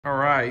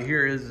right,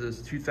 here is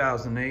this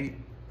 2008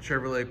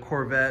 Chevrolet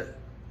Corvette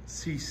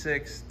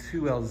C6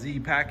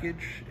 2LZ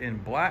package in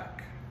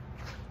black.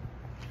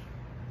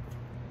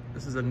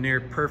 This is a near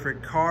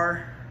perfect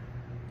car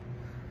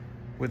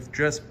with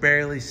just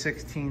barely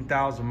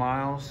 16,000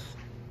 miles.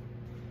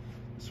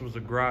 This was a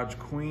garage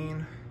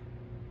queen.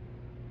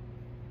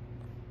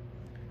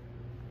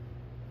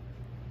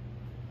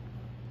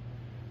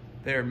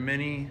 There are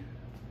many,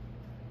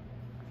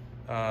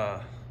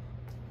 not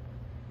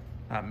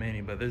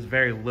many, but there's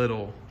very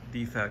little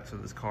defects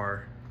with this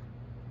car.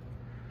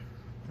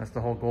 That's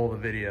the whole goal of the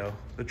video.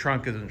 The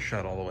trunk isn't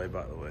shut all the way,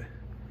 by the way.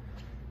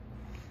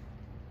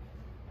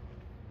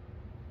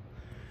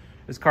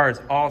 This car is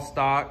all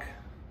stock,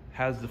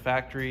 has the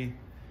factory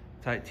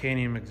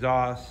titanium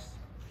exhaust,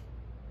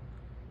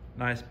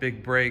 nice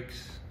big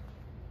brakes,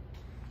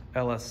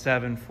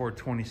 LS7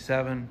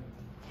 427.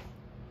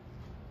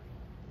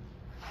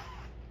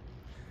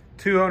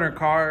 Two-owner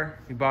car.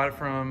 We bought it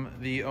from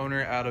the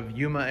owner out of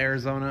Yuma,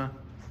 Arizona.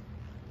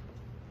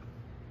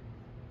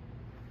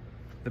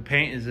 The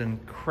paint is in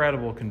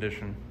incredible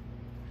condition.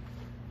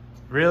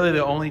 Really,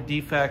 the only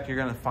defect you're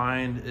gonna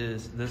find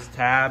is this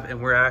tab,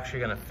 and we're actually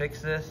gonna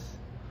fix this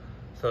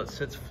so it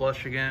sits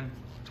flush again.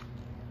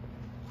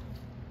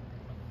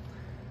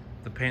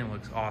 The paint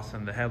looks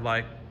awesome. The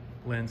headlight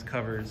lens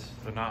covers,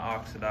 they're not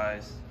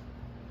oxidized.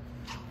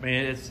 I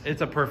mean, it's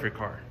a perfect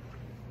car.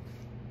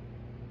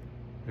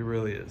 It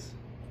really is.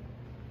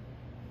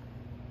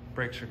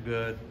 Brakes are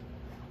good,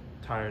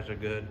 tires are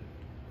good.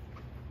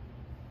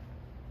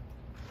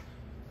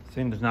 This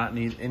thing does not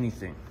need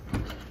anything.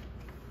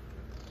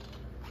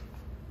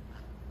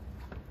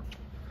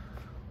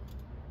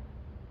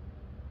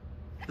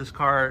 This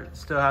car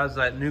still has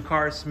that new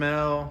car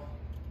smell.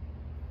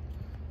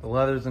 The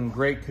leather's in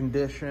great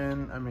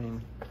condition. I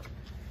mean,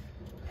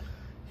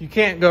 you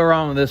can't go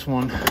wrong with this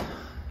one.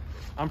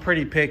 I'm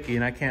pretty picky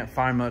and I can't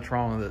find much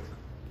wrong with it.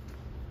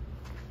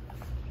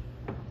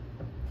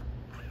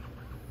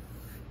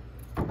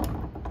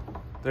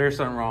 There's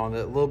something wrong with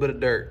it, a little bit of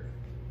dirt.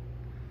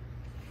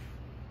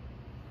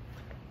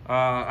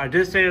 I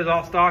did say it was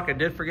all stock. I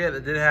did forget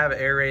it did have an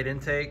air raid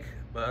intake,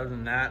 but other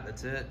than that,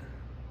 that's it.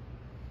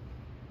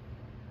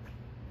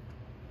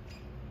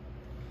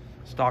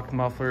 Stock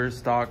mufflers,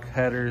 stock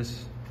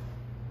headers,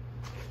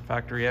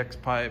 factory X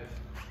pipe.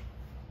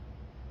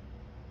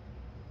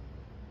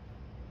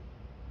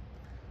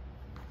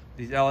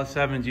 These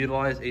LS7s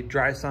utilize a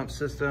dry sump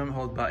system,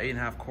 holds about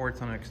 8.5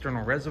 quarts on an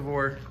external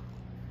reservoir.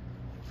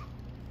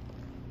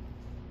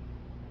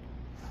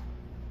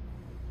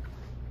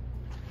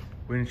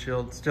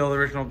 Windshield, still the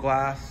original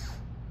glass.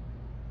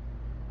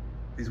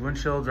 These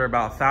windshields are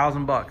about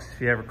 $1,000 if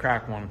you ever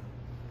crack one.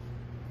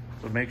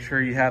 So make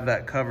sure you have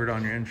that covered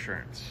on your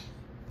insurance.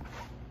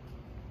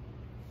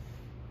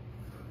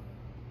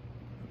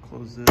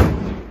 Close this.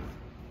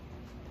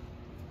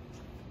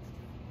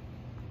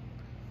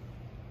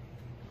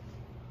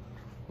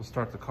 We'll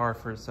start the car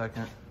for a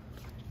second.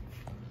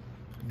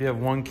 We have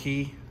one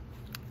key.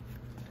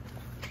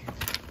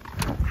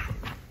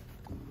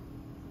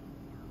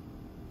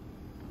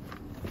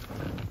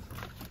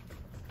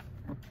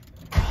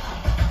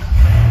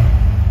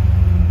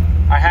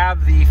 I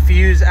have the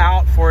fuse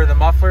out for the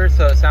muffler,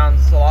 so it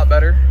sounds a lot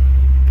better.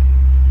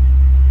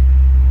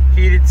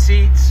 Heated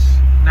seats,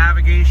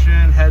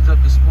 navigation,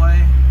 heads-up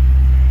display.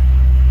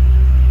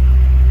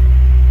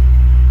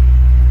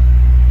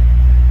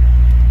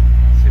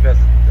 Let's see if that's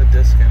a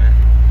disc in it.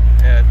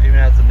 Yeah, it even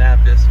has a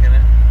nav disc in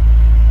it.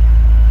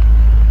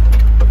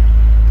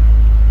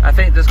 I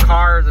think this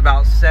car is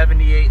about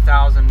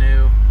 78,000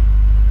 new.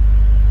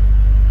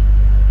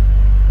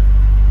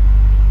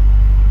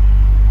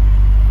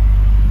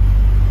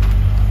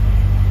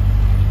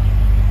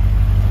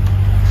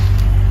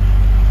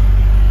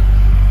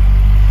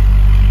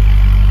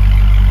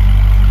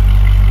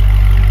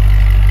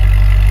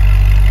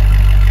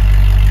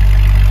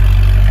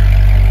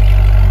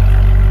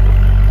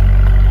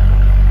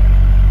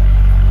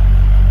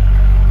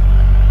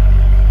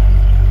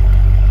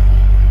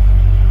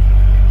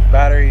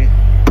 Battery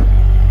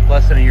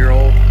less than a year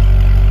old.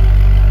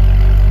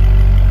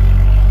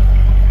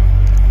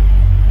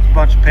 There's a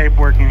bunch of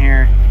paperwork in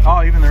here.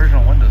 Oh, even the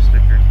original window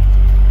sticker.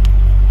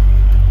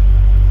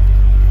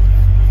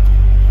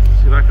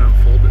 Let's see if I can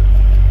unfold it.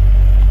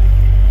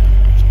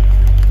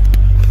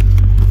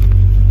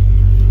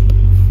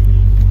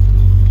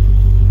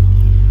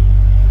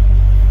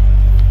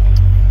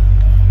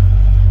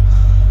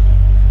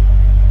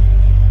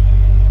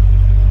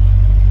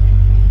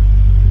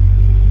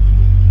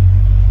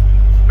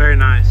 Very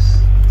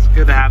nice. It's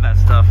good to have that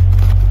stuff.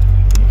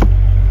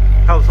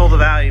 Helps hold the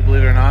value,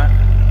 believe it or not.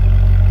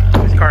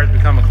 These cars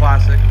become a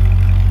classic.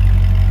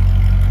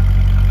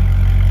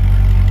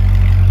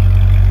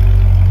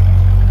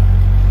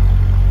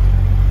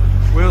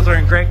 Wheels are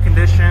in great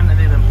condition and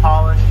they've been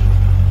polished.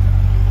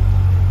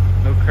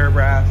 No curb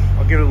rash.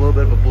 I'll give it a little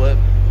bit of a blip.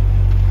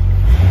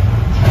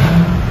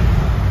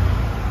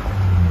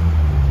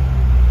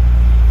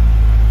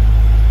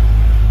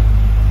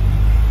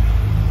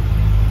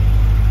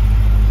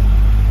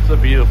 It's a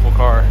beautiful beautiful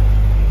car.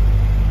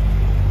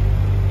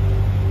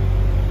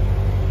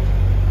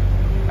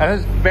 And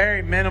there's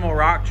very minimal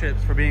rock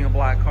chips for being a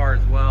black car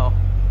as well.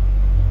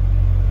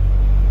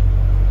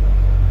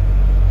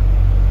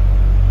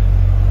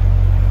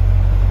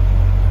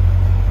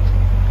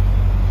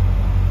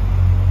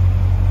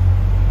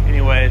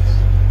 Anyways,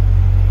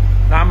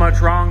 not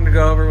much wrong to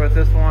go over with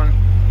this one.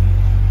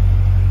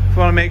 If you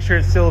want to make sure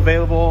it's still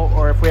available,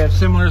 or if we have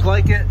similars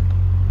like it,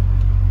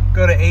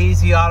 go to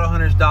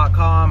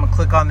azautohunters.com and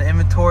click on the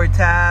inventory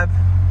tab,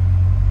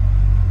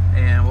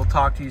 and we'll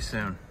talk to you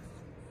soon.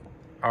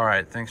 All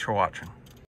right, thanks for watching.